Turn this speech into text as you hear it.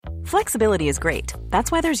Flexibility is great.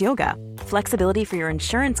 That's why there's yoga. Flexibility for your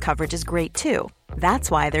insurance coverage is great too. That's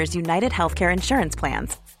why there's United Healthcare Insurance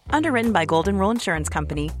Plans. Underwritten by Golden Rule Insurance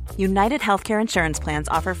Company, United Healthcare Insurance Plans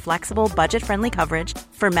offer flexible, budget-friendly coverage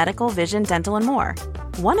for medical, vision, dental, and more.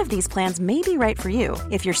 One of these plans may be right for you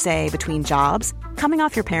if you're, say, between jobs, coming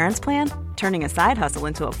off your parents' plan, turning a side hustle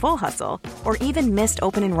into a full hustle, or even missed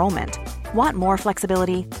open enrollment. Want more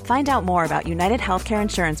flexibility? Find out more about United Healthcare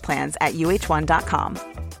Insurance Plans at uh1.com.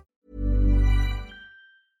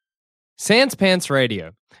 Sans Pants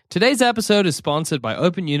Radio. Today's episode is sponsored by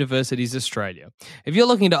Open Universities Australia. If you're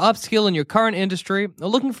looking to upskill in your current industry or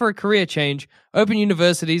looking for a career change, Open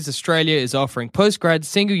Universities Australia is offering postgrad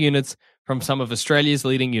single units from some of Australia's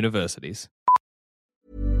leading universities.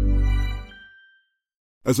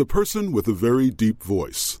 As a person with a very deep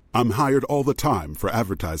voice, I'm hired all the time for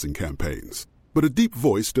advertising campaigns. But a deep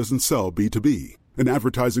voice doesn't sell B2B, and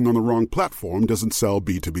advertising on the wrong platform doesn't sell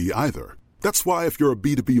B2B either. That's why if you're a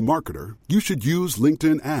B2B marketer, you should use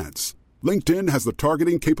LinkedIn ads. LinkedIn has the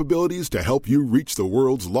targeting capabilities to help you reach the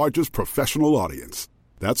world's largest professional audience.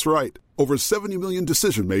 That's right, over 70 million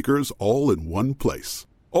decision makers all in one place.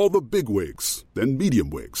 All the big wigs and medium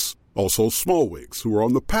wigs, also small wigs who are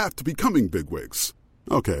on the path to becoming big wigs.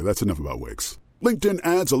 Okay, that's enough about wigs. LinkedIn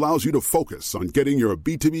ads allows you to focus on getting your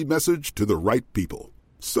B2B message to the right people.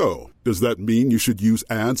 So, does that mean you should use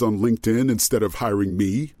ads on LinkedIn instead of hiring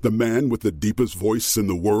me, the man with the deepest voice in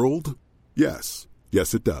the world? Yes.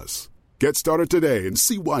 Yes, it does. Get started today and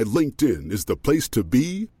see why LinkedIn is the place to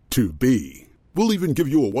be to be. We'll even give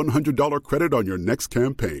you a $100 credit on your next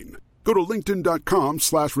campaign. Go to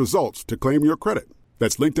linkedin.com/results to claim your credit.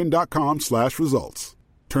 That's linkedin.com/results.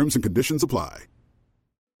 Terms and conditions apply.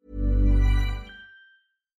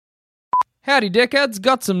 Howdy dickheads,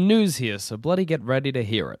 got some news here, so bloody get ready to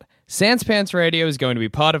hear it. Sans Pants Radio is going to be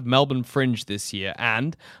part of Melbourne Fringe this year,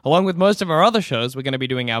 and, along with most of our other shows, we're going to be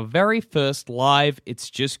doing our very first live It's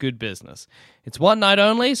Just Good Business. It's one night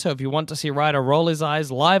only, so if you want to see Ryder roll his eyes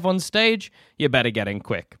live on stage, you better get in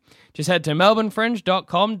quick. Just head to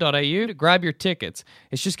melbournefringe.com.au to grab your tickets.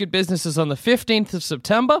 It's Just Good Business is on the 15th of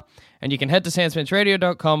September, and you can head to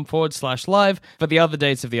sanspantsradio.com/live for the other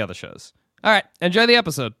dates of the other shows. All right, enjoy the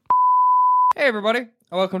episode. Hey everybody, and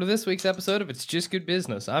welcome to this week's episode of It's Just Good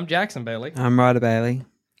Business. I'm Jackson Bailey. I'm Ryder Bailey.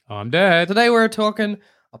 I'm Dad. Today we're talking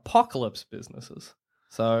apocalypse businesses.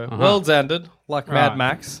 So, world's ended, like Mad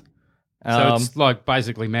Max. So it's like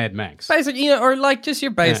basically Mad Max. Basically, or like just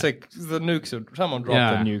your basic, the nukes, someone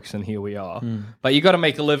dropped the nukes and here we are. But you got to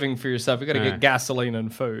make a living for yourself. You got to get gasoline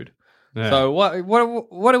and food. Yeah. So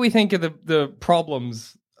what do we think of the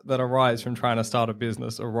problems that arise from trying to start a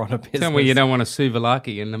business or run a business? Tell me you don't want a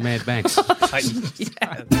Suvalaki in the Mad Max. Yeah.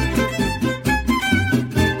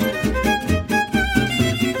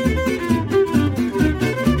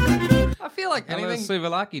 I feel like anything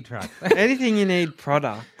Suvalaki truck. Anything you need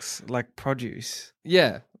products, like produce.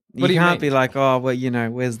 Yeah. You can't be like, oh, well,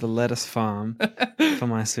 where's the lettuce farm for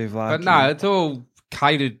my souvlaki? But no, it's all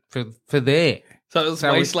catered for there. So it's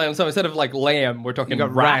Wasteland. So instead of like lamb, we're talking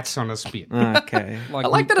rats on a spit. Okay. I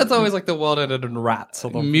like that it's always like the world ended in rats,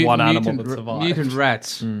 or the one animal that survived. Mutant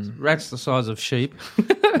rats. Rats the size of sheep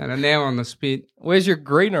and are now on the spit. Where's your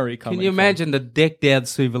greenery coming Can you from? imagine the decked out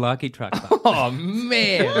Suvalaki truck? Oh,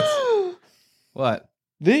 man. What?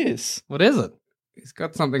 This. What is it? He's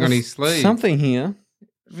got something on his sleeve. Something here.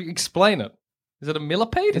 Explain it. Is it a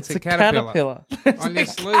millipede? It's a caterpillar. On your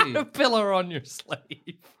sleeve. Caterpillar on your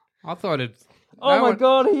sleeve. I thought it... Oh my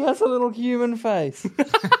God, he has a little human face.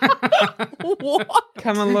 What?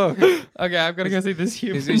 Come and look. Okay, I've got to go see this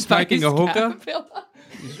human Is he smoking a hookah?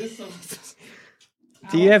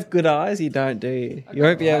 Do you have good eyes? You don't, do you? You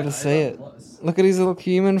won't be able to see it. Look at his little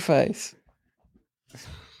human face.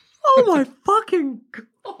 Oh my fucking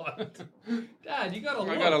God. Dad, you got to look.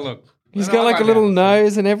 I got to look. He's got like a little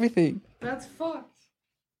nose and everything. That's fucked.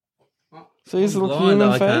 So his little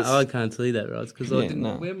human face? I can't see that, right? Because I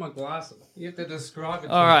didn't wear my glasses. You have to describe it.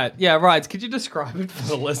 All right. Yeah, right. Could you describe it for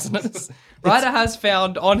the listeners? Ryder has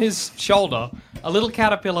found on his shoulder a little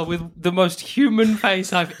caterpillar with the most human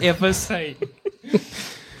face I've ever seen.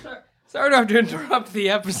 Sorry to have to interrupt the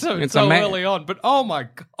episode early on, but oh my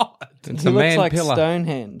God. He looks like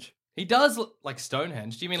Stonehenge. He does look like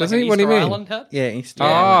Stonehenge. Do you mean Does like he? an What do you Easter mean? Island head? Yeah, Easter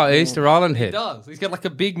Island. Oh, Easter Island head. He does. He's got like a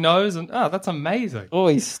big nose and, that's amazing. Oh,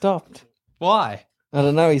 he's stopped. Why? I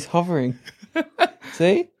don't know, he's hovering.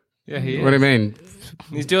 See? Yeah, he is. What do you mean?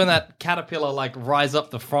 He's doing that caterpillar, like, rise up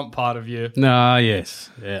the front part of you. No, yes.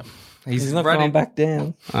 Yeah. He's not going back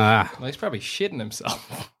down. Well, he's probably shitting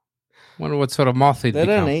himself. Wonder what sort of moth he'd They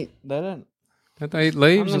become. don't eat. They don't. Don't they eat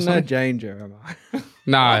leaves or I'm in no something? danger, am I?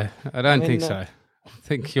 No, I don't think so.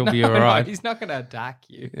 think you'll be all right. He's not going to attack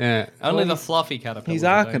you. Yeah. Only the fluffy caterpillar. He's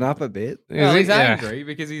arcing up a bit. Well, he's Yeah. angry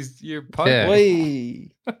because you're poking. Yeah.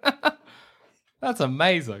 Whee! That's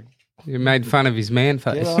amazing. You made fun of his man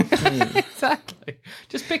face. Get off me. Exactly.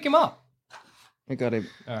 Just pick him up. I got him.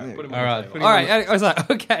 All right, put him All on right, the put table. him All on right, I was like,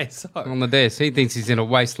 okay, so. On the desk. He thinks he's in a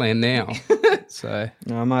wasteland now. So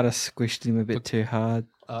No, I might have squished him a bit too hard.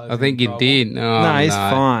 I think you did. Oh, no, he's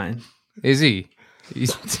fine. Is he?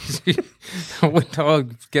 I went to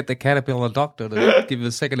get the caterpillar doctor to give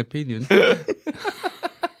a second opinion. Yeah,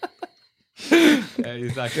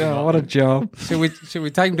 he's actually Oh, not. what a job. Should we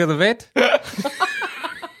take him to the vet?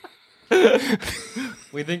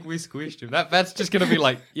 We think we squished him. That's just going to be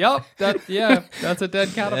like, yep, that's a dead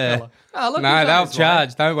caterpillar. Oh, look, No, he's they'll on his way.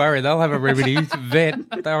 charge. Don't worry. They'll have a remedy. Vet.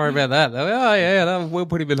 Don't worry about that. They'll, we'll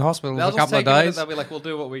put him in hospital They'll for a just couple of take him in and days. they'll be like, we'll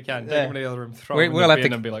do what we can. Take Yeah. him to the other room, throw We- him in we'll the have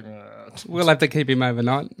bin to- and be like, We'll have to keep him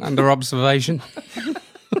overnight under observation.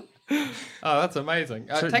 oh, that's amazing.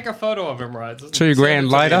 Take a photo of him, right? Just $2,000 send it to me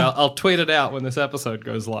later. and I'll tweet it out when this episode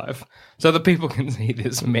goes live so that people can see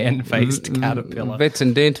this man-faced caterpillar. Vets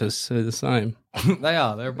and dentists are the same. They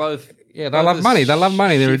are. They're both. Yeah, they love money. They love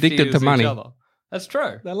money. They're shifty addicted to as each money. other. That's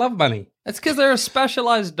true. They love money. It's because they're a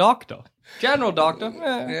specialized doctor. General doctor.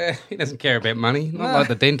 Yeah, he doesn't care about money. Not like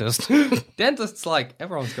the dentist. Dentist's like,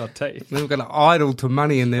 everyone's got teeth. They've got an idol to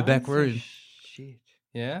money in their back room. Shit.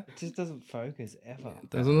 Yeah? It just doesn't focus ever.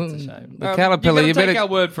 Doesn't It's a it? shame. The caterpillar, you you take better. our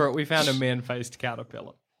word for it. We found a man-faced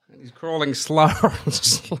caterpillar. He's crawling slower and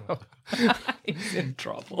slower. He's in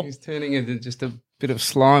trouble. He's turning into just a bit of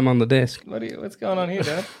slime on the desk. What's going on here,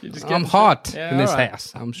 Dad? You're just I'm getting hot shit? Yeah, in this all right.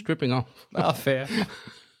 house. I'm stripping off. Oh, fair.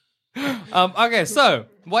 Okay, so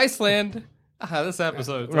Wasteland. This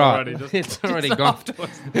episode's Right. already just It's already just gone. off to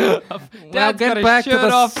us. Dad's get got his back to shirt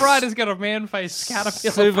the off. Ryder's got a man-faced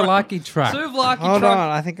caterpillar. Suvalaki truck. Souvlaki Hold truck.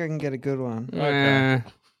 on, I think I can get a good one.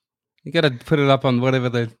 You got to put it up on whatever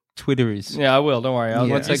the Twitter is. Yeah, I will. Don't worry.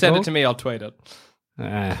 What's You it send it called? to me. I'll tweet it.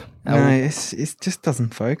 Ah. No, it just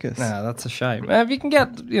doesn't focus. Nah, that's a shame. If you can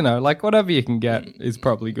get, like whatever you can get is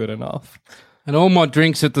probably good enough. And all my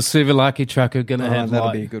drinks at the Suvalaki truck are going to Oh, have that'll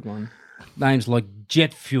like, be a good one. names like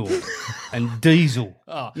jet fuel and diesel.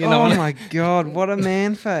 You know, Oh my god, what a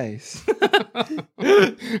man face.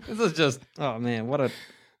 This is just Oh man, what a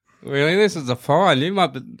really, this is a fine.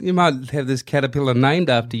 You might have this caterpillar named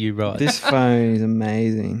after you, right? this phone is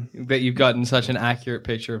amazing. that you've gotten such an accurate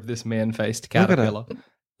picture of this man-faced Look at it. caterpillar.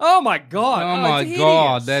 Oh my god! oh my it's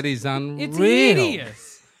god, hideous. that is unreal. It's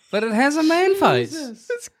hideous. But it has a man face.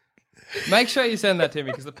 Make sure you send that to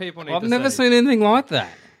me because the people need I've to never see. seen anything like that.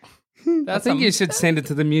 I That's think you should send it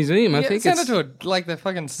to the museum. I think send it's it to the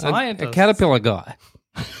fucking a scientist. caterpillar guy.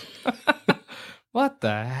 What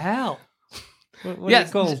the hell? What Yes. is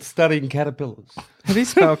it called? Studying caterpillars. How do you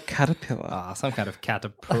spell caterpillar? Ah, some kind of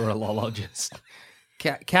caterpillarologist.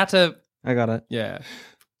 Cata, I got it. yeah.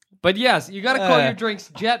 But yes, you got to call your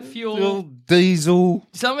drinks jet fuel, Diesel,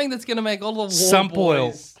 something that's going to make all the warm sump oil.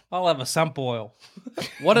 boys. I'll have a sump oil.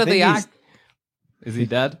 What are the think act? Is he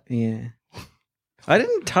dead? Yeah. I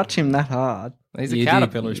didn't touch him that hard. He's a You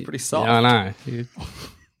caterpillar. did- He's pretty soft. Yeah, I know.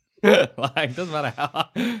 Like, doesn't matter how,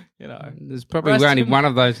 There's probably Rest only in- one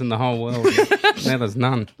of those in the whole world. Now there's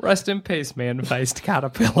none. Rest in peace, man-faced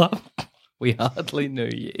caterpillar. We hardly knew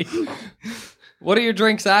ye. What are your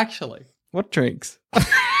drinks actually? What drinks?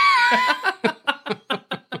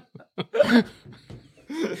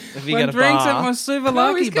 Have you My got a drinks at bar? my No,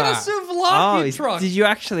 Suvalaki he's got bar. a souvlaki truck. Did you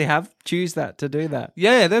actually choose that to do that?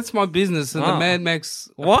 Yeah, that's my business in the Oh. Mad Max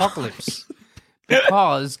What? apocalypse.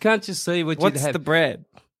 Because can't you see what What's you'd have? the bread?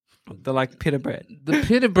 The pita bread. The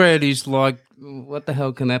pita bread is like, what the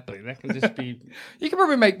hell can that be? That can just be You can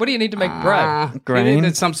probably make. What do you need to make bread? Grain.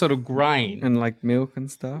 It's some sort of grain. And milk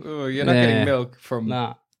and stuff. Oh, you're not Yeah. getting milk from.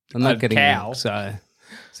 No, I'm not A getting cow. milk,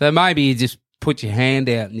 so maybe you just put your hand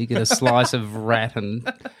out and you get a slice of rat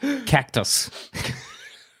and cactus.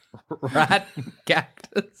 Rat and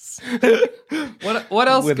cactus. What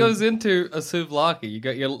else goes into a souvlaki? You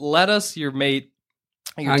got your lettuce, your meat,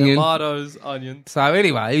 your Onion. tomatoes, onions. So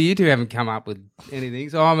anyway, you two haven't come up with anything,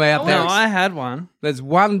 so I'm out there. No, I had one. There's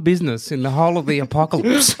one business in the whole of the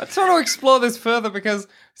apocalypse. I'm trying to explore this further because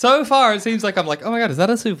so far it seems like I'm like, oh my god, is that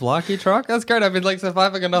a souvlaki truck? That's great. I've been like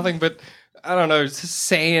surviving on nothing but I don't know,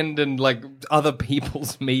 sand and like other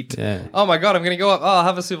people's meat. Yeah. Oh my god, I'm gonna go up. Oh, I'll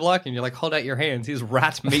have a souvlaki, and you're like, hold out your hands. Here's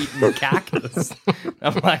rat meat and cactus.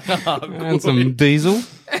 I'm like, oh, And some diesel.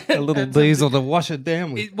 a little diesel to wash it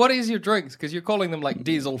down with. What is your drinks? Because you're calling them like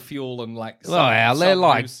diesel fuel and like. They're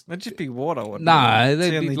like That'd just be water. Wouldn't no, it? It's they'd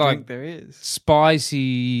the be only like drink there is.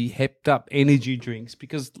 spicy, hepped up energy drinks.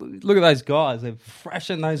 Because look at those guys; they're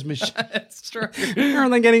thrashing those machines. That's true. Where are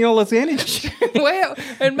they getting all this energy? Well,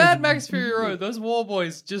 in Mad Max Fury Road, those war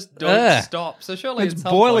boys just don't stop. So surely It's at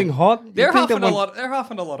some boiling point, hot. They're You think huffing they a want- lot. They're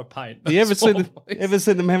huffing a lot of paint. You ever those see war them? boys. Ever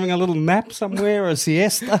see them having a little nap somewhere or a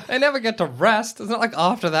siesta? They never get to rest. It's not like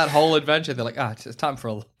after that whole adventure, they're like, it's time for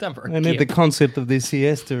a I need the kip. concept of this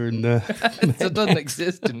siesta and It doesn't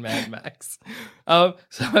exist in Mad Max. So,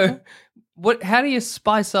 how do you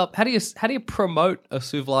spice up? How do you promote a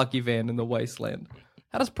souvlaki van in the wasteland?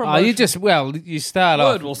 How does promotion? you start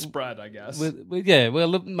word off will spread, I guess. with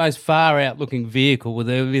the most far out looking vehicle with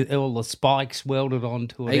all the spikes welded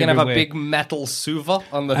onto it. Are you gonna have a everywhere. big metal suva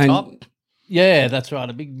on the And- top? Yeah, that's right.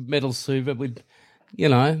 A big metal suva with,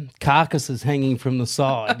 carcasses hanging from the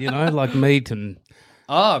side, like meat and.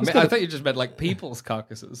 Oh, man, I thought you just meant like people's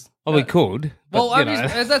carcasses. Oh, we could. Well, but,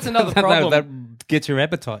 that's another problem. that gets your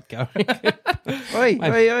appetite going.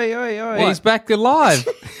 Oi. He's back alive.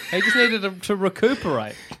 He just needed to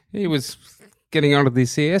recuperate. He was getting onto the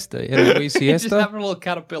siesta. He had a wee He's just siesta. having a little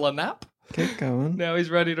caterpillar nap. Keep going. Now he's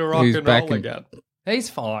ready to rock He's and back roll in. again. He's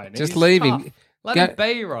fine. Just He's leaving. tough. Let Go- him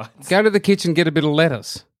be, right? Go to the kitchen, get a bit of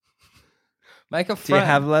lettuce. Make a Do friend. you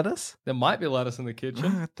have lettuce? There might be lettuce in the kitchen.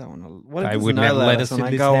 I don't want to. What if They there's wouldn't no have lettuce and in I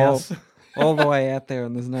this go house. all the way out there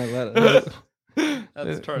and there's no lettuce?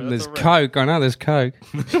 That's true. There's That's a risk. Coke. I know there's Coke.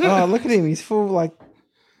 Oh, look at him. He's full like.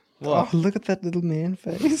 Oh, look at that little man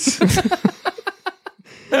face.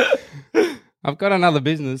 I've got another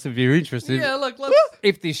business if you're interested. Yeah, look. Let's...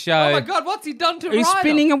 If this show. Oh my God, what's he done to He's Ryder?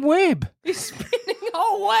 spinning a web. He's spinning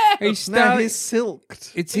a web. He's No, starting. he's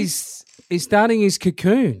silked. He's starting his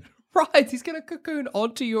cocoon. Right, he's going to cocoon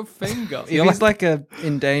onto your finger. If he's like a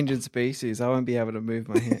endangered species, I won't be able to move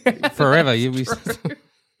my hand. Forever. You'll be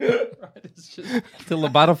Right, it's just... till the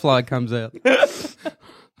butterfly comes out.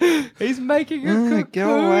 He's making a Go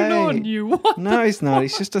cocoon away. on you. What? No, he's not.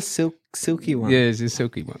 He's just a silky one. Yeah, it's a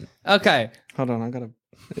silky one. Okay. Hold on, I gotta.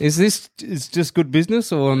 Is just good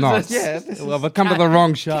business or not? this- Yeah, this Well, I've come to the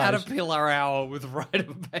wrong show. Caterpillar Hour with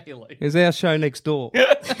Ryder Bailey. Is our show next door?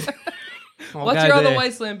 What's your other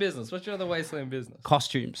Wasteland business? What's your other Wasteland business?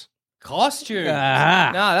 Costumes. Costumes. Ah.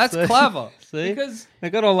 No, that's See? clever. See? Because, They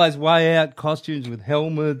got all those way out costumes with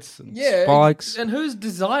helmets and yeah. spikes, And who's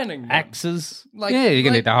designing them? axes. Like- yeah, you're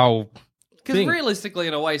gonna like- need the whole Because thing. realistically,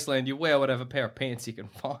 in a wasteland, you wear whatever pair of pants you can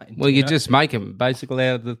find. Well, you know? just make them basically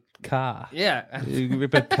out of the car. Yeah. You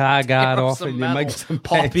rip a car guard Tear off some and you metal, make some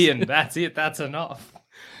pop pants. in. That's it. That's enough.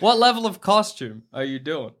 What level of costume are you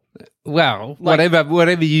doing? Well,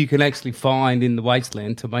 whatever you can actually find in the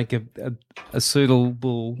wasteland to make a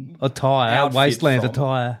suitable attire, Outfit wasteland from.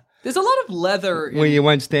 attire, There's a lot of leather. where In, you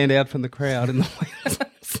won't stand out from the crowd in the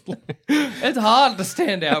wasteland. it's hard to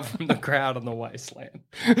stand out from the crowd in the wasteland.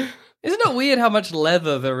 Isn't it weird how much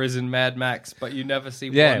leather there is in Mad Max, but you never see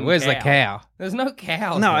Yeah, one where's cow? the cow? There's no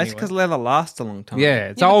cows. No, it's anywhere. because leather lasts a long time. Yeah,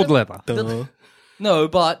 it's Yeah, but old the- leather. No,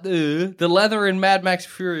 but the leather in Mad Max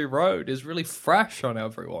Fury Road is really fresh on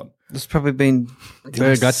everyone. It's probably been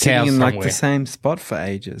They got sitting cows in like somewhere. the same spot for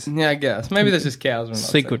ages. Yeah, I guess. Maybe there's just cows. we're not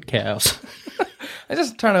Secret cows. seeing. I'm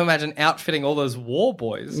just trying to imagine outfitting all those war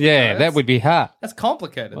boys. Yeah, that That's- would be hard. That's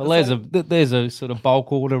complicated. Well, That's there's a sort of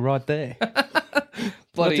bulk order right there.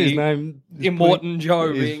 What's his bloody name? Immortan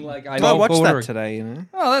Joe is- being like, I I know. watched ordering. that today, you know.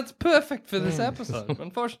 Oh, that's perfect for this episode.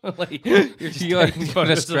 Unfortunately, you're just You got taking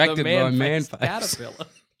photos distracted of the by man-faced man-face.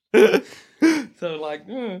 caterpillar. So, like,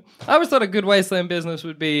 I always thought a good wasteland business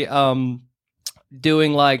would be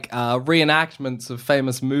doing like reenactments of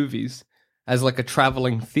famous movies as like a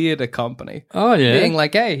traveling theater company. Oh yeah. Being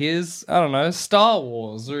like, hey, here's, I don't know, Star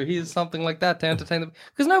Wars, or here's something like that to entertain them.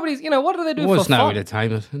 Because nobody's, what do they do Well, for it's no fun?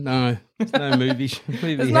 entertainment. No, it's no movie. There's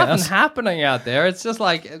movie nothing house. happening out there. It's just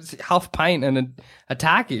like it's huff paint and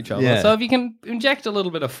attack each other. Yeah. So if you can inject a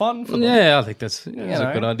little bit of fun for them, Yeah, I think that's you a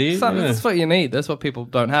know, good idea. so yeah. that's what you need. That's what people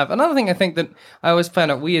don't have. Another thing I think that I always found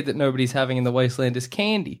it weird that nobody's having in the wasteland is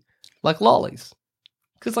candy, like lollies.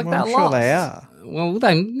 Because like Well, that I'm sure lasts. they are.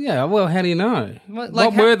 Well, how do you know? Like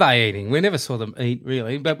what how- were they eating? We never saw them eat,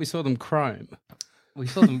 really, but we saw them chrome. We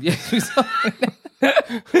saw them. Yes, we saw.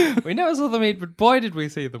 We never saw them eat, but boy, did we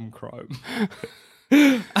see them chrome.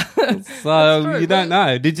 So true, you don't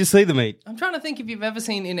know. Did you see them eat? I'm trying to think if you've ever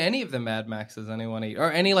seen in any of the Mad Maxes anyone eat, or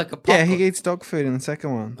any like a Yeah, popcorn. he eats dog food in the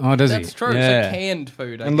second one. Oh, does That's he? true. Yeah. So canned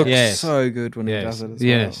food. I And guess. looks Yes. so good when he Yes. does it as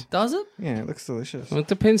Yes. Does it? well. Yeah, it looks delicious. Well, it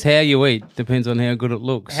depends how you eat. Depends on how good it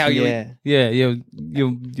looks. How you yeah. Yeah,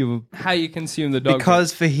 you how you consume the dog.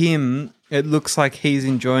 Because for him, It looks like he's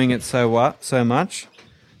enjoying it so much,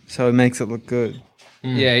 so it makes it look good.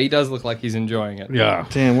 Yeah, he does look like he's enjoying it. Yeah.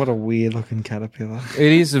 Damn, what a weird looking caterpillar.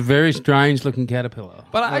 It is a very strange looking caterpillar.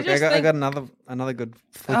 But Look, I got another good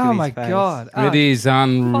flick of Oh his my face. god. It is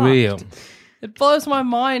unreal. It blows my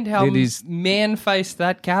mind how It is- man-faced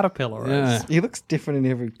that caterpillar Yeah. is. He looks different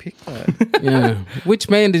in every pic though. Yeah. Which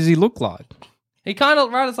man does he look like? He kind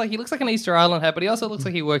of, right, it's like he looks like an Easter Island head, but he also looks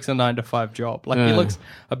like he works a 9-to-5 job. Like, he Yeah. looks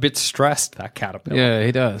a bit stressed, that caterpillar. Yeah,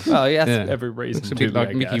 he does. Well, he has Yeah. every reason Looks a to, bit like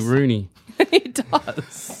I Mickey guess. Rooney. He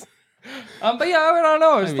does. But yeah, I don't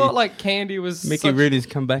know. I just thought, like, Candy was Mickey Rooney's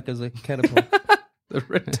come back as a caterpillar. the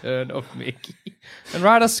return of Mickey. And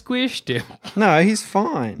Ryder squished him. No, he's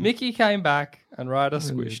fine. Mickey came back, and Ryder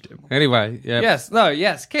squished him. Anyway, yeah.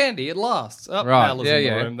 Yes, Candy, it lasts. Oh, Right. Mel is Yeah, in the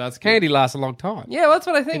yeah. room. That's good. Candy lasts a long time. Yeah, that's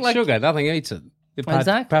what I think. It's Like, sugar. Nothing eats it.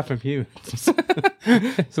 Exactly. Apart from humans. So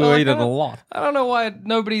So, we eat I it a don't- lot. I don't know why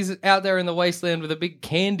nobody's out there in the wasteland with a big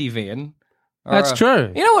candy van. Or That's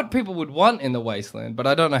true. You know what people would want in the wasteland, but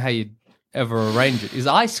I don't know how you'd ever arrange it, is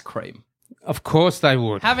ice cream. Of course they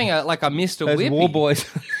would. Having a Mr. Those Whippy. war boys.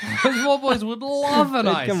 Those war boys would love an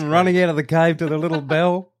They'd ice come cream. running out of the cave to the little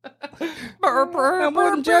bell.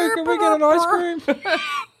 One joke, can we get an ice cream?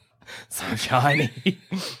 So shiny.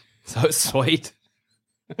 So sweet.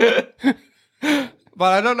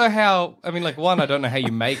 But I don't know how, I mean, like, one, I don't know how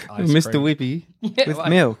you make ice Mr. cream. Whippy. Yeah, With like-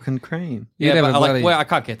 milk and cream. Yeah, You'd but have a bloody- well, I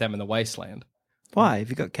can't get them in the wasteland. Why? Have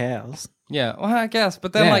you got cows? Yeah, well, I guess.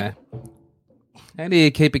 But then, Yeah. like, How do you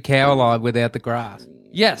keep a cow alive without the grass?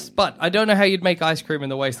 yes, but I don't know how you'd make ice cream in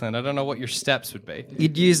the wasteland. I don't know what your steps would be.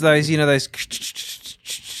 You'd use those, those.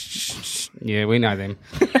 Yeah, we know them.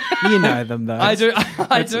 You know them though. I do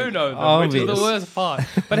know them, which is the obvious. worst part.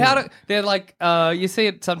 But how do they're like? You see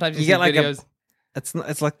it sometimes. You You see get like videos.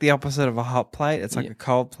 It's like the opposite of a hot plate. It's like a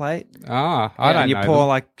cold plate. Ah, I don't and you know pour them.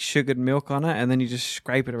 like sugared milk on it, and then you just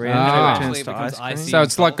scrape it around Ah. until it Actually, turns it to becomes ice cream. icy. So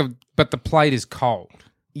it's like but the plate is cold.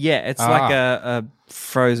 Yeah, it's Ah. like a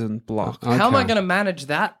frozen block. How am I Okay. going to manage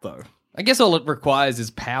that though? I guess all it requires is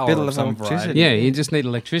power Bit of of some electricity. variety. Yeah, you just need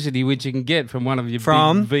electricity, which you can get from one of your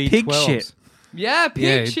From big pig V12s. shit. Yeah, pig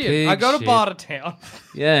Yeah, shit. pig I go to shit. Bartertown.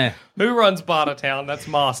 Yeah. Who runs Bartertown? That's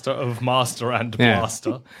Master of Master and Yeah.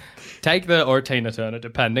 Blaster. Or Tina Turner,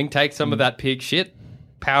 depending. Take some of that pig shit,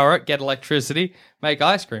 power it, get electricity, make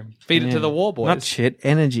ice cream, feed it to the war boys. Not shit,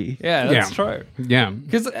 energy. Yeah, that's Yeah. true. Yeah.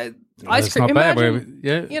 Because ice That's cream. not bad. Imagine,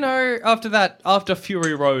 Yeah. you know, after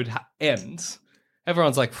Fury Road ends,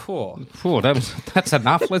 everyone's like, "Phew, Phew, that's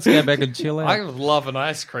enough. Let's go back and chill out. I love an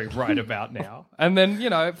ice cream right about now." And then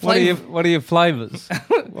What are your flavors?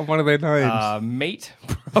 What are their names? meat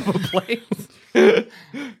probably,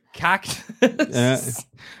 cactus.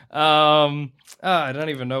 I don't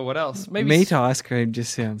even know what else. Maybe Meat ice cream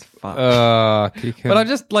just sounds fun. But I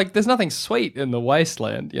just like there's nothing sweet in the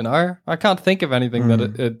wasteland, you know? I can't think of anything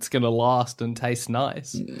that it's going to last and taste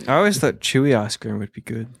nice. I always thought chewy ice cream would be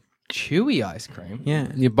good. Chewy ice cream. Yeah.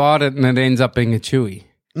 You bite it and it ends up being a chewy.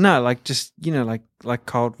 No, like just like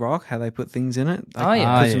cold rock, how they put things in it. Like, Oh,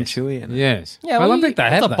 yeah. put some yes. chewy in it. Yes. Yeah, well, well, I think they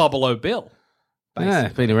have a that. Bubble O Bill. Yeah,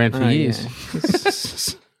 it's been around for Oh, years.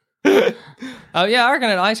 Oh yeah, I reckon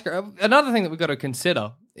an ice cream. Another thing that we've got to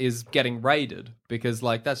consider is getting raided because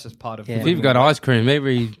like that's just part of. Yeah. If you've got ice cream,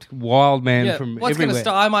 every wild man Yeah, from what's going everywhere. to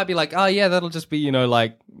start? I might be like, oh yeah, that'll just be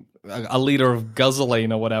like a liter of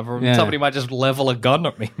guzzling or whatever. And Yeah. somebody might just level a gun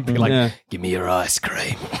at me and be like, Yeah. "Give me your ice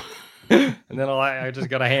cream," and then I just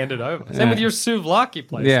got to hand it over. Same with your souvlaki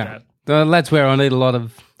place, Yeah. Dad. That's where I need a lot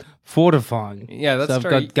of fortifying. Yeah, that's so I've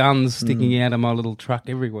true. got guns sticking out of my little truck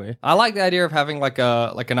everywhere. I like the idea of having like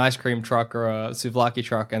an ice cream truck or a souvlaki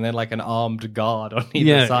truck, and then like an armed guard on either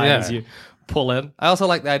Yeah, side yeah. as you pull in. I also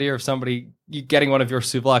like the idea of you getting one of your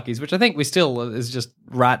souvlakis, which I think we still is just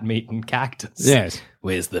rat meat and cactus. Yes.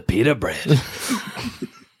 Where's the pita bread?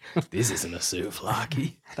 This isn't a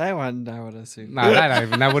souvlaki. They won't know what a soup. No, they don't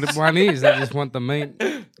even know what one is. They just want the meat.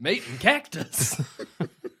 Meat and cactus.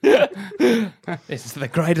 This is the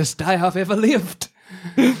greatest day I've ever lived.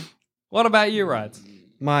 What about you, Rides?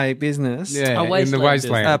 My business. Yeah, A in the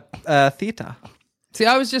wasteland wasteland. Theatre. See,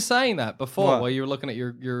 I was just saying that before What? while you were looking at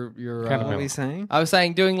your What are we saying? I was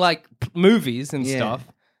saying doing like movies and Yeah. stuff.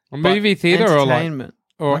 A movie theatre Entertainment.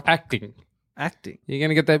 or acting. Acting. You're going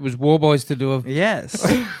to get that was War Boys to do a Yes.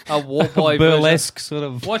 A war boy version. burlesque sort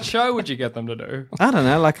of. What show would you get them to do? I don't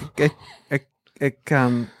know, like a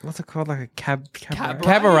what's it called? Like a cabaret.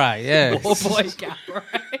 Cabaret, yeah. War boy cabaret.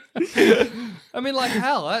 I mean, like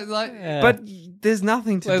hell. But there's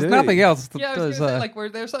nothing to There's do. nothing else. To Yeah, I do, was gonna say, so-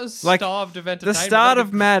 like, they're so Like, starved of The entertainment. start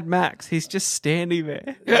of Mad Max, he's just standing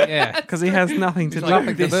there yeah. because he has nothing to do. like,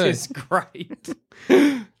 nothing to this do. is great.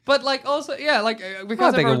 But like also, yeah, like I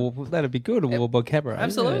because think everyone- that'd be good. A war cabaret.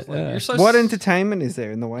 absolutely. Yeah. You're so What entertainment is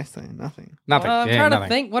there in the Wasteland? Nothing. Nothing. I'm yeah, trying nothing. to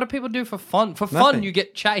think. What do people do for fun? For fun, Nothing. you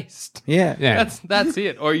get chased. Yeah. Yeah. That's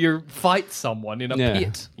it. Or you fight someone in a Yeah.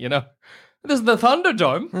 pit. You know, there's the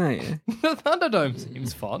Thunderdome. Oh, yeah. The Thunderdome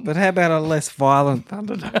seems fun. But how about a less violent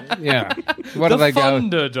Thunderdome? Yeah. What the do they go?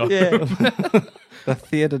 Thunderdome. Yeah. The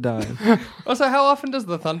theatre dome. Also, how often does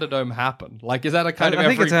the Thunderdome happen? Like, is that a kind of I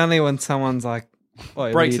think every it's only when someone's like...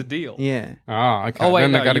 oh, breaks you- a deal? Yeah. Oh, okay. Oh, wait,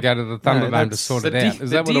 then no, they got to you- go to the Thunderdome to that's- sort The, it out. Is the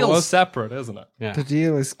that what it deal's was? separate, isn't it? Yeah. The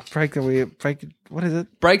deal is break the wheel... What is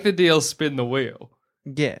it? Break the deal, spin the wheel.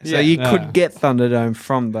 Yeah. So Yeah. you Yeah. could get Thunderdome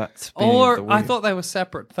from that spinning of the Or wheel. I thought they were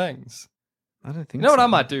separate things. I don't think You know what so. I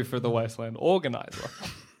might do for the Wasteland organizer?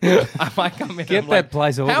 I might come in Get and that like,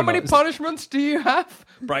 place how many organised." punishments do you have?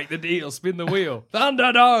 Break the deal, spin the wheel.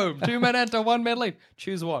 Thunderdome. 2 men enter, 1 man leave.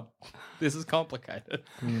 Choose one. This is complicated.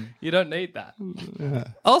 You don't need that.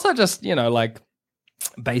 Also, just, like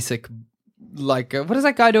basic, like, what does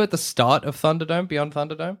that guy do at the start of Thunderdome, Beyond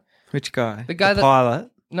Thunderdome? Which guy? The guy that- pilot?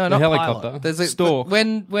 No, The not helicopter. Pilot. There's a Stork.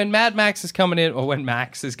 when Mad Max is coming in, or when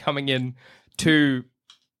Max is coming in to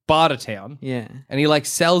Bartertown, Yeah. and he like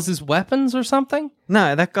sells his weapons or something.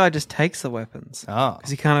 No, that guy just takes the weapons. Ah,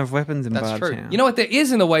 Because he can't have weapons in that's true. Bartertown. You know what there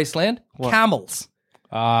is in the Wasteland? Camels.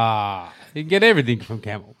 Ah, you can get everything from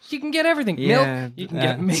camels. You can get everything. Yeah, Milk. You can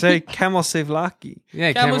get meat. So camel souvlaki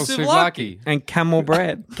Yeah, Camel camel souvlaki. souvlaki. and camel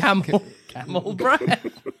bread. camel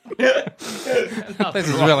bread. This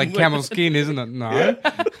is really camel skin, isn't it? No.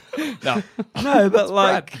 No. No, but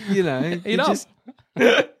like, you Eat up. just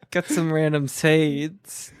get some random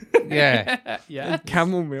seeds, Yeah, Yeah.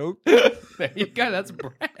 camel milk. There you go. That's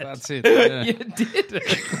bread. that's it. Yeah. You did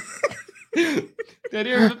it. The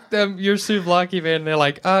idea of your souvlaki van, they're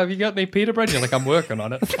like, have you got any pita bread? You're like, I'm working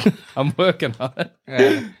on it. I'm working on it.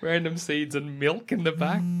 Yeah. Random seeds and milk in the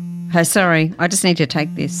back. Hey, sorry, I just need to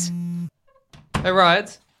take this. Hey,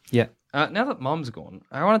 Rides. Yeah, Now that Mom's gone,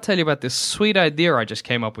 I want to tell you about this sweet idea I just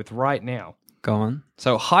came up with right now. go on.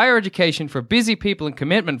 So, higher education for busy people and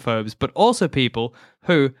commitment phobes, but also people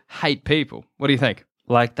who hate people. What do you think?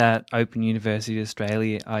 Like that Open University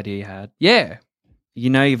Australia idea you had. Yeah. You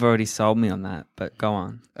know you've already sold me on that, but go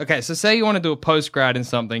on. Okay, so say you want to do a postgrad in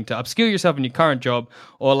something to upskill yourself in your current job,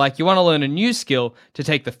 or like you want to learn a new skill to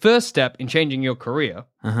take the first step in changing your career.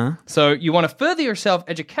 Uh-huh. So you want to further yourself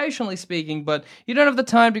educationally speaking, but you don't have the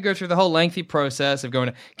time to go through the whole lengthy process of going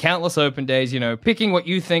to countless open days, picking what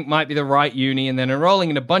you think might be the right uni and then enrolling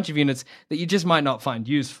in a bunch of units that you just might not find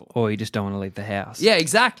useful. Or you just don't want to leave the house. Yeah,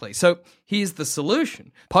 exactly. So here's the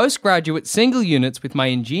solution. Postgraduate single units with my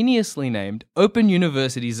ingeniously named Open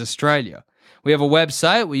Universities Australia. We have a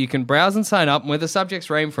website where you can browse and sign up and where the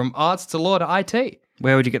subjects range from arts to law to IT.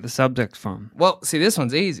 Where would you get the subjects from? Well, see, this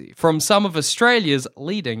one's easy. From some of Australia's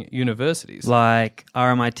leading universities. Like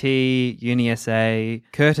RMIT, UniSA,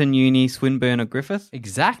 Curtin Uni, Swinburne or Griffith?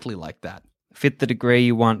 Exactly like that. Fit the degree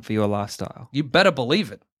you want for your lifestyle. You better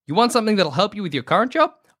believe it. You want something that'll help you with your current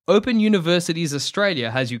job? Open Universities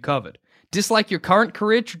Australia has you covered. Dislike your current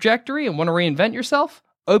career trajectory and want to reinvent yourself?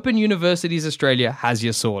 Open Universities Australia has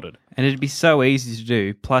you sorted. And it'd be so easy to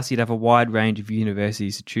do, plus you'd have a wide range of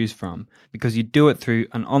universities to choose from, because you do it through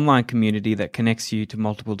an online community that connects you to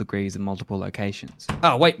multiple degrees in multiple locations.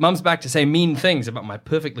 Oh, wait, Mum's back to say mean things about my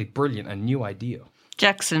perfectly brilliant and new idea.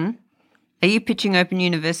 Jackson, are you pitching Open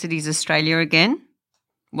Universities Australia again?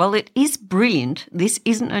 Well, it is brilliant. This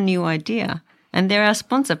isn't a new idea. And they're our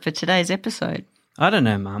sponsor for today's episode. I don't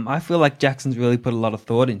know, Mum. I feel like Jackson's really put a lot of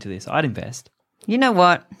thought into this. I'd invest. You know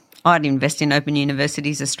what? I'd invest in Open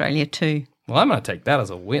Universities Australia too. Well, I'm going to take that as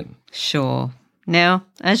a win. Sure. Now,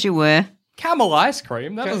 as you were, Camel ice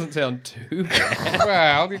cream? That doesn't sound too bad.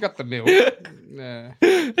 Well, you got the milk. Yeah.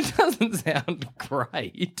 It doesn't sound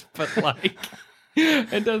great, but like,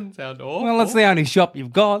 it doesn't sound awful. Well, that's the only shop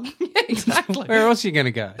you've got. Yeah, exactly. Where else are you going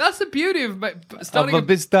to go? That's the beauty of Of starting a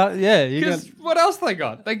bit start, yeah. You got Because what else they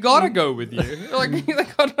got? They gotta go with you. Like they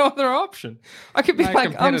got no other option. I could be No like,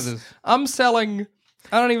 competitors. I'm selling.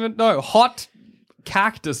 I don't even know hot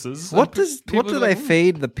cactuses. What And do people are they like,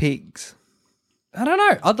 feed the pigs? I don't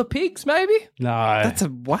know. Other pigs, maybe. no. That's a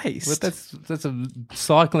waste. But that's a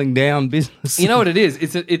cycling down business. You know what it is?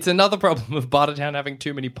 It's another problem of Bartertown having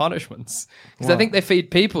too many punishments. Because I think they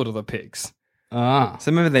feed people to the pigs. Ah.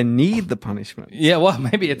 So maybe they need the punishment. Yeah, well,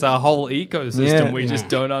 maybe it's our whole ecosystem Yeah. we just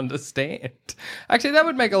don't understand. Actually, that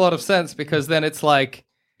would make a lot of sense because then it's like,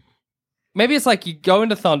 maybe it's like you go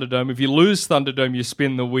into Thunderdome. If you lose Thunderdome, you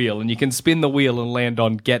spin the wheel, and you can spin the wheel and land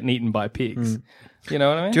on getting eaten by pigs. You know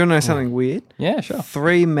what I mean? Do you want to know something weird? Yeah, sure.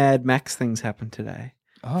 3 Mad Max things happened today.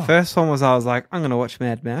 Oh. First one was I was like, I'm going to watch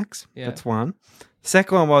Mad Max. Yeah. That's one.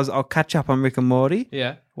 Second one was I'll catch up on Rick and Morty.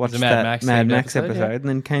 Yeah. Watch There's a that Mad Max episode, yeah. and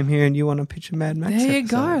then came here and you want to pitch a Mad Max There you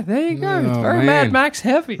episode. go. There you go. It's Oh, very man. Mad Max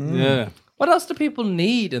heavy. Yeah. What else do people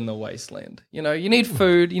need in the wasteland? You know, you need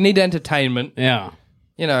food, you need entertainment. Yeah.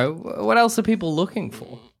 You know, what else are people looking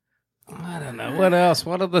for? I don't know. What else?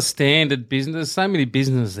 What are the standard business? So many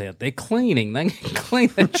businesses out there cleaning. They can clean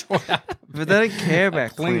the joint up. But they don't care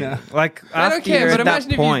about Cleaner. cleaning. Like, I don't after care, you're but at that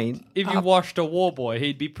imagine point... if you washed a war boy,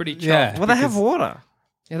 he'd be pretty chuffed. Yeah. Well, they have water.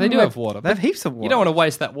 Yeah, they do have water. They have But heaps of water. you don't want to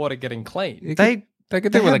waste that water getting clean. They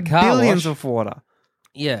could do it with a have car billions wash. of water.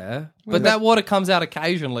 Yeah, but that water comes out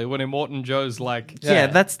occasionally when Immortan Joe's like, Yeah.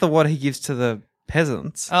 That's the water he gives to the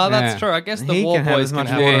peasants. oh, that's Yeah. true. I guess the He war can have boys as can much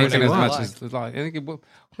have water Yeah, water as as he as wants. much as like. I think what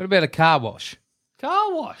about a car wash?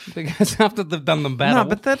 car wash. Because after they've done the battle. No,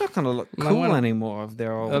 but they're not going to look They cool wanna- anymore if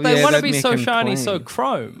they're all... They yeah, want to that be make so him shiny, clean. so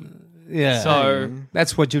chrome. yeah. So,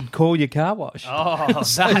 That's what you'd call your car wash. oh,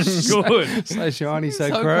 that's good. So shiny, so,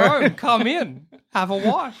 So chrome. chrome, come in, have a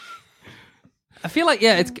wash. I feel like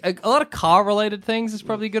it's a lot of car related things is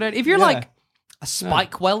probably good. If you're Yeah. like a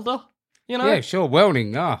spike welder, you know, Yeah, sure.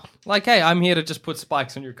 Welding. Oh, like hey, I'm here to just put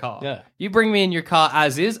spikes on your car. Yeah. You bring me in your car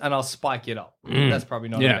as is, and I'll spike it up. That's probably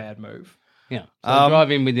not Yeah. a bad move. yeah. So drive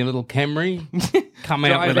in with your little Camry, come out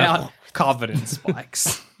Drive with out covered in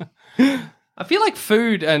spikes. I feel like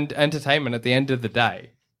food and entertainment at the end of the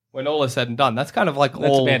day, when all is said and done, that's kind of like That's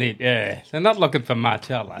all. about it. Yeah, they're not looking for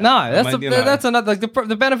much, are they? No, I mean, you know, that's another. Like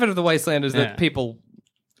the benefit of the wasteland is Yeah. that people,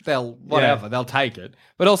 they'll take it,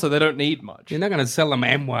 but also they don't need much. You're not going to sell them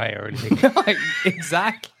Amway or anything. Like,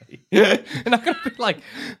 exactly. You're not going to be like,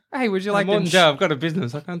 hey, would you like Morton Joe, I've got a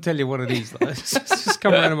business. I can't tell you what it is, though. Just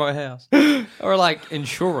come around to my house. or like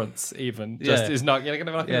insurance even just Yeah. is not. You're not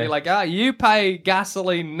going to Yeah. be like, you pay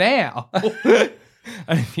gasoline now.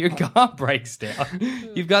 And if your car breaks down,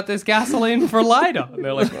 you've got this gasoline for later. And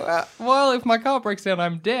they're like, well, if my car breaks down,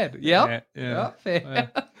 I'm dead. Yep. Yeah.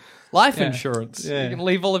 Fair. Life insurance. Yeah. You can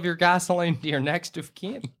leave all of your gasoline to your next of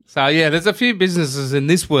kin. So, yeah, there's a few businesses in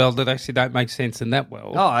this world that actually don't make sense in that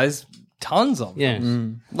world. Oh, there's tons of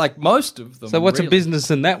them. Yeah. Like most of them. So what's a really.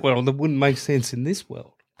 business in that world that wouldn't make sense in this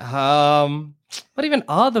world? What even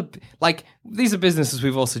are the like? These are businesses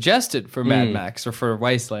we've all suggested for Mad Max or for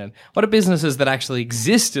Wasteland. What are businesses that actually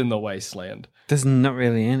exist in the Wasteland? There's not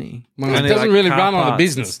really any. Well, it Only, doesn't like, really car run on a parts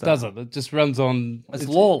business, and stuff. does it? It just runs on. It's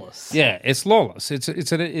lawless. Yeah, it's lawless. It's a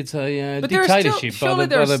But there are still- dictatorship surely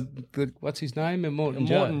by there's- the what's his name? Morton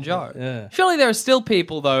Joe. Yeah. Surely there are still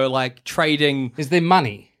people though, like trading. Is there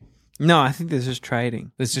money? No, I think there's just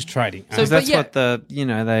trading. There's just trading. So- Because but that's yeah.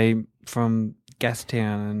 what they from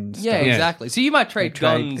Gastown and stuff. Yeah, exactly. So you might trade They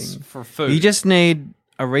trade guns things. for food. You just need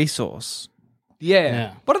a resource.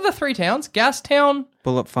 yeah. What are the three towns? Gastown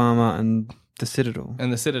Bullet Farmer and the Citadel.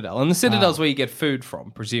 and the Citadel. And the Citadel's where you get food from,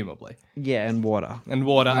 presumably, Yeah, and water. and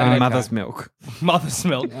water And and mother's milk. mother's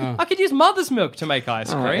milk. I could use mother's milk to make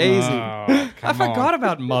ice cream. Easy. Oh, I forgot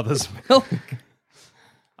about mother's milk.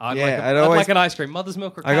 I'd Yeah, I'd like an ice cream. Mother's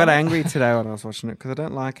milk or I got caramel? angry today when I was watching it because I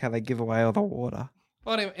don't like how they give away all the water.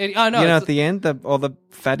 What do you- I know. you know, it's- at the end, all the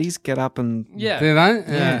fatties get up and... yeah. Do they?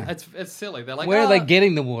 Yeah. It's silly. They're like, Where are they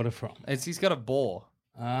getting the water from? He's got a bore.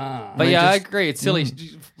 Ah. But they yeah, I just- agree. It's silly.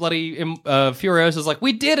 Bloody Furiosa's like,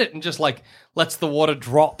 we did it, and just like lets the water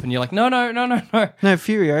drop, and you're like, no. No,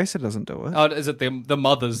 Furiosa doesn't do it. Oh, is it the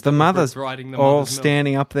mothers? The mothers riding the all mother's milk?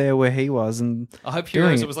 standing up there where he was and... I hope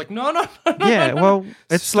doing Furiosa it. was like, no. Yeah, well,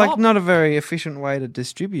 it's Stop. like not a very efficient way to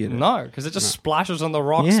distribute it. No, because it just splashes on the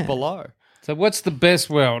rocks Yeah. below. So what's the best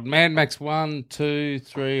world? Mad Max 1, 2,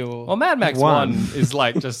 3, or... Well, Mad Max One. 1 is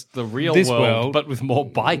like just the real This world, world. but with more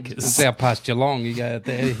It's bikers. out past Geelong. You go out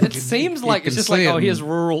there. It seems like it's just like, oh, here's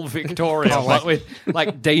rural Victoria, but with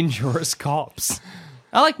like dangerous cops.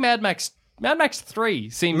 I like Mad Max. Mad Max 3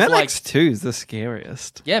 seems Mad like... Max 2 is the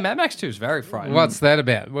scariest. Yeah, Mad Max 2 is very frightening. What's that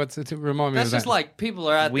about? What's it? Remind me That's of that. just like people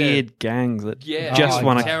are out Weird gangs that there. just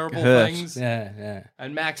want to terrible hurt. things. Yeah.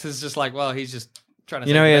 And Max is just like, well, he's just trying to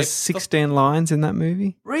You know, he save has the- 16 lines in that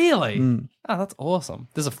movie. Really? Oh, that's awesome.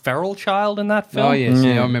 There's a feral child in that film. Oh, yes.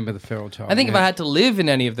 Yeah, Yeah. I remember the feral child. I think if I had to live in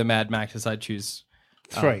any of the Mad Maxes, I'd choose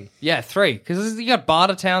 3. Yeah, 3. Because you got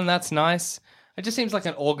Bartertown, that's nice. It just seems like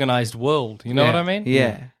an organized world. You know Yeah. what I mean?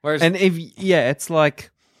 Yeah. Whereas, And it's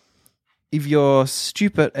like if you're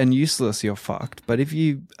stupid and useless, you're fucked. But if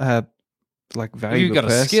you like if valuable you've got a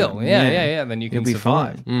person, skill, then you can you'll be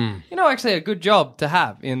survive. fine. You know, actually, a good job to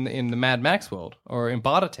have in the Mad Max world or in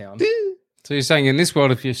Bartertown. So you're saying in this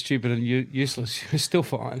world, if you're stupid and useless, you're still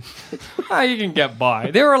fine. You can get by.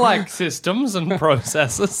 There are like systems and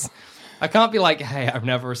processes. I can't be like, hey, I've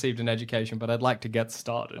never received an education, but I'd like to get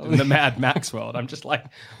started in the Mad Max world. I'm just like,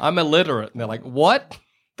 I'm illiterate. And they're like, what?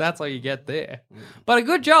 That's how you get there. But a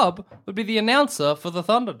good job would be the announcer for the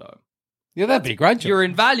Thunderdome. Yeah, that'd be a great job. You're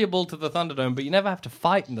invaluable to the Thunderdome, but you never have to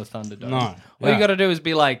fight in the Thunderdome. No. All Yeah. you got to do is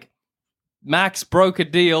be like, Max broke a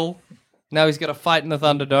deal. Now he's got to fight in the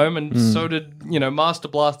Thunderdome, and so did, Master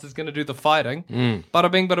Blaster's going to do the fighting. Bada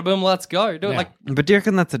bing, bada boom, let's go. Do it like... But do you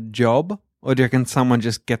reckon that's a job? Or do you reckon someone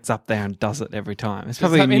just gets up there and does it every time? It's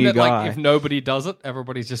probably Does a that mean new that, guy. if nobody does it,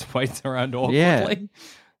 everybody just waits around awkwardly? Yeah.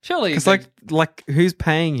 Surely. Because like, who's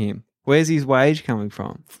paying him? Where's his wage coming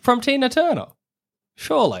from? From Tina Turner.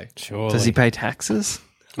 Surely. Does he pay taxes?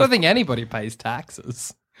 I don't think anybody pays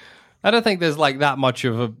taxes. I don't think there's like that much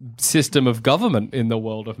of a system of government in the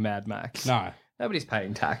world of Mad Max. No. Nobody's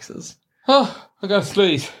paying taxes. Oh, I got to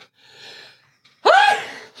sneeze.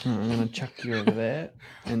 I'm going to chuck you over there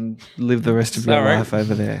and live the rest of your Sorry. life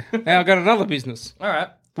over there. Now I've got another business. All right.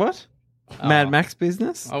 What? Mad Max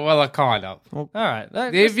business? Oh, well, I kind of. All right.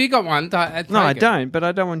 If you got one, take No, I it. don't, but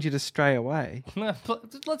I don't want you to stray away. Let's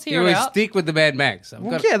You hear it would out. stick with the Mad Max. I've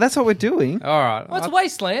Well, got- yeah, that's what we're doing. All right. Well, it's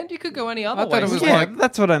Wasteland. You could go any other I thought it way. was Yeah, like-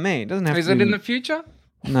 that's what I mean. It doesn't have Is to it be... in the future?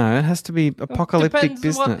 No, it has to be apocalyptic Depends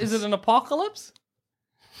business. what is it an apocalypse?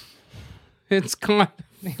 It's kind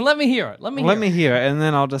of... Let me hear it. Let me hear it, and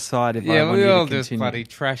then I'll decide if I Yeah, want you we to all just continue. bloody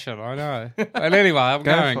trash it, I know. But anyway, I'm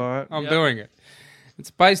Go going. for it. I'm doing it.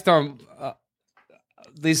 It's based on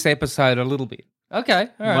this episode a little bit. Okay.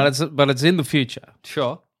 All right. But it's in the future.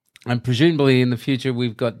 Sure. And presumably in the future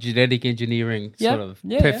we've got genetic engineering Yeah, sort of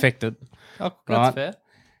yeah. perfected. Oh, that's Right. fair.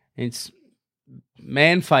 It's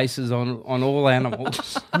man faces on all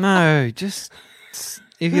animals. No, just...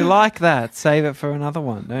 If you like that, save it for another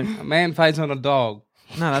one. Don't... A man face on a dog.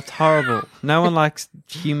 No, that's horrible. No one likes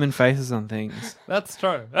human faces on things. That's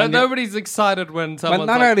true. Nobody's excited when But someone's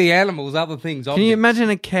not like, only animals, other things. Can you imagine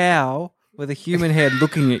a cow with a human head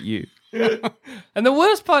looking at you? And the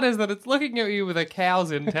worst part is that it's looking at you with a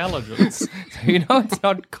cow's intelligence. So you know it's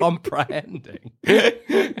not comprehending.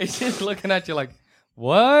 It's just looking at you like,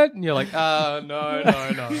 what? And you're like, no.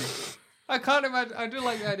 I can't imagine. I do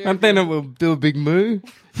like the idea. And then it will do a big moo.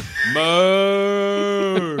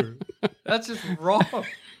 Moo. That's just wrong.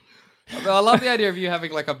 I love the idea of you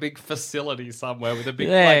having like a big facility somewhere with a big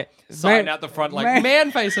Yeah. sign Man- out the front, like man-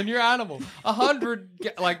 man face on your animal. 100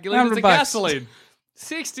 liters $100 of gasoline.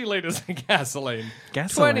 60 liters of gasoline. 20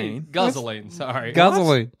 Gasoline? guzzling, sorry.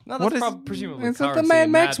 Guzzling. No, What that's is- presumably It's at the currency Mad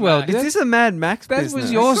in Max world. Max. Is this a Mad Max That business?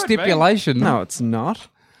 was your Could be. stipulation. No, it's not.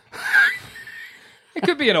 It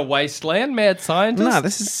could be in a wasteland, mad scientist. No,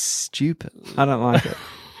 this is stupid. I don't like it.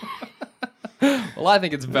 Well, I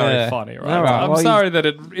think it's very Yeah. funny, right? All right, I'm well, sorry that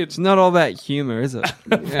It's it's not all about humour, is it?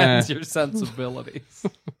 offends your sensibilities.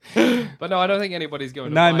 But no, I don't think anybody's going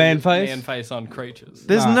to No buy man your face? man face on creatures.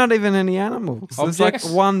 There's No. not even any animals. There's like Objects?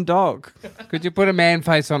 one dog. Could you put a man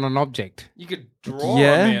face on an object? You could draw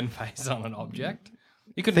Yeah. a man face on an object.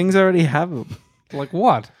 You could Things already have them. Like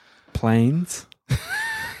what? Planes,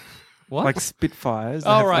 what? like Spitfires.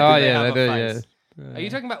 Oh right, Oh, they yeah, have they a do, face. Are you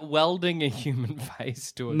talking about welding a human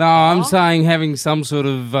face to a No, car? I'm saying having some sort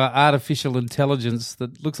of artificial intelligence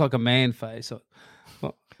that looks like a man face.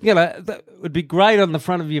 Well, that would be great on the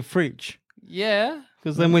front of your fridge. Yeah.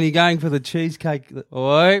 Because then when you're going for the cheesecake,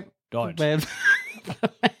 Don't. Man,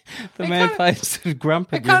 the man face is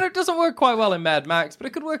grumpy. It kind of doesn't work quite well in Mad Max, but it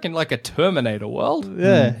could work in like a Terminator world.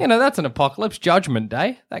 Yeah. You know, that's an apocalypse. Judgment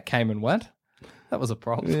Day. That came and went. That was a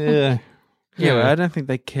problem. Yeah. Yeah, but I don't think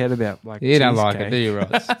they cared about like. You don't like cheesecake. it, do you,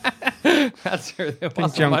 Ross? That's true. There I think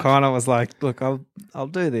wasn't John much- Connor was like, "Look, I'll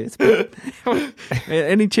do this." But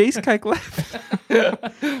any cheesecake left?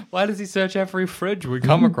 Why does he search every fridge we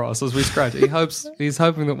come across as we scratch? He's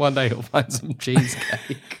hoping that one day he'll find some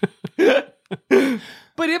cheesecake.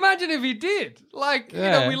 But imagine if he did. Like, you know,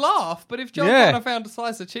 Yeah. we laugh, but if John Yeah. Connor found a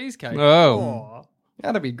slice of cheesecake, Oh.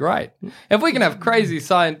 that'd be great. If we can have crazy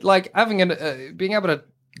science, like having being able to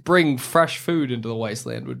bring fresh food into the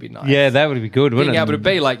wasteland would be nice. Yeah, that would be good, wouldn't Being it? able to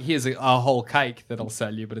be like, here's a whole cake that I'll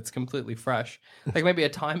sell you, but it's completely fresh. Like maybe a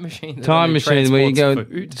time machine. That Time only machine where you go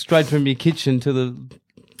transports food straight from your kitchen to the...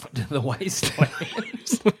 to the wasteland.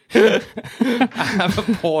 I have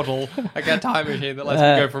a portal, like a time machine that lets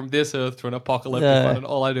me go from this earth to an apocalyptic one, and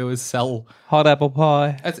all I do is sell. Hot apple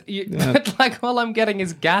pie. It's like all I'm getting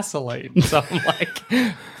is gasoline. So I'm like,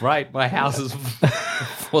 right, my house is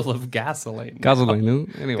full of gasoline. Guzzling.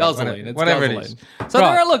 Anyway, Guzzling. It's whatever guzzling. it is. So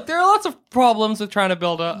Right. there are lots of problems with trying to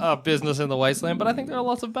build a business in the wasteland, but I think there are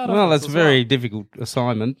lots of benefits. Well, that's a as very difficult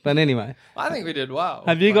assignment. But anyway. I think we did well.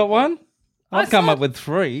 Have you got one? I've come said- up with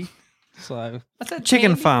 3. So I said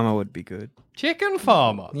Chicken candy. farmer would be good. Chicken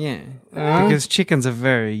farmer. Yeah, because chickens are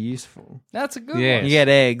very useful. That's a good Yeah. one. You get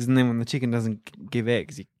eggs, and then when the chicken doesn't give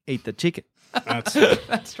eggs, you eat the chicken.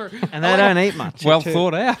 That's true. And they don't eat much. Well too.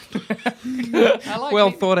 thought out. I like Well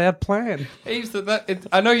it. thought out plan.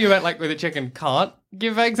 I know you meant like where the chicken can't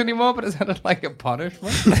give eggs anymore, but is that like a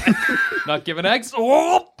punishment? Not giving eggs?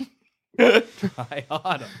 Oh! Try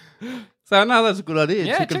harder. So no, that's a good idea.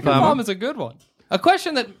 Yeah, chicken farm is a good one. A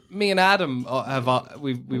question that me and Adam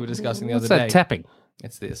we were discussing the What's other that day. tapping?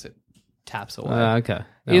 It's this. It taps away. Okay.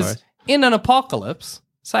 No is worries. in an apocalypse,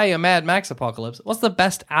 say a Mad Max apocalypse, what's the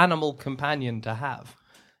best animal companion to have?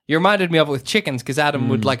 You reminded me of it with chickens because Adam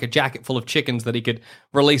would like a jacket full of chickens that he could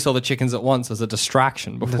release all the chickens at once as a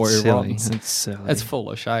distraction before That's he silly. runs. That's silly. It's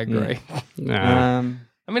foolish. I agree. No.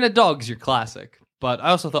 I mean, a dog's your classic, but I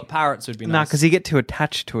also thought parrots would be No, nice. because you get too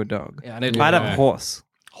attached to a dog. Yeah, I need I'd have to- a horse.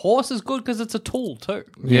 Horse is good because it's a tool too.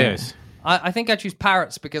 Yes. I think I choose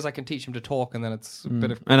parrots because I can teach them to talk, and then it's a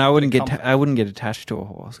bit of And I wouldn't bit of get comfort. I wouldn't get attached to a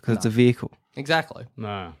horse because it's a vehicle. Exactly.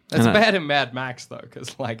 No. That's I know. bad in Mad Max though,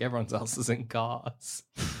 because like everyone else is in cars.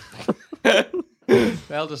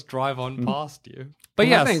 They'll just drive on past you. But I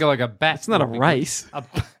yes, think like a bat. It's not a would be race. a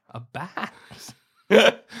bat.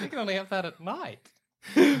 You can only have that at night.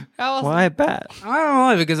 How else? Why a bat? good. I don't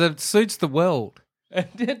know because it suits the world.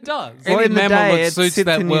 It does. Any Well, in the mammal day, that it suits sits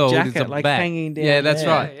that in your world is jacket, a like bat. hanging down Yeah, that's there.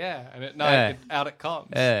 right. Yeah, and at night Yeah. out it comes.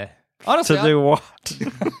 Yeah. Honestly, To do what?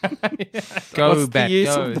 Go What's the bat, use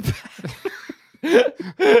go. of the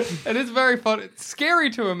it is very fun. It's scary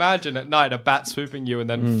to imagine at night a bat swooping you and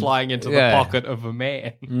then flying into Yeah. the pocket of a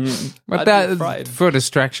man. But I'd be that afraid. for a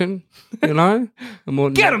distraction, you know.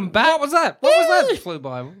 Get 'em, bat! What was that? What was that? Flew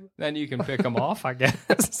by. Then you can pick them off, I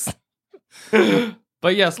guess.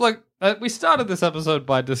 But yes, look, we started this episode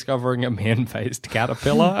by discovering a man-faced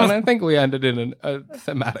caterpillar, and I think we ended in a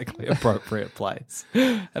thematically appropriate place.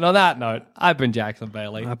 And on that note, I've been Jackson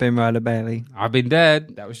Bailey. I've been Ryder Bailey. I've been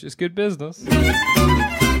dead. That was just good business.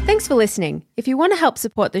 Thanks for listening. If you want to help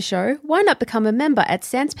support the show, why not become a member at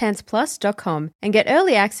sanspantsplus.com and get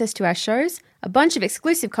early access to our shows, a bunch of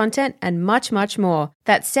exclusive content, and much, much more.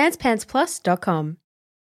 That's sanspantsplus.com.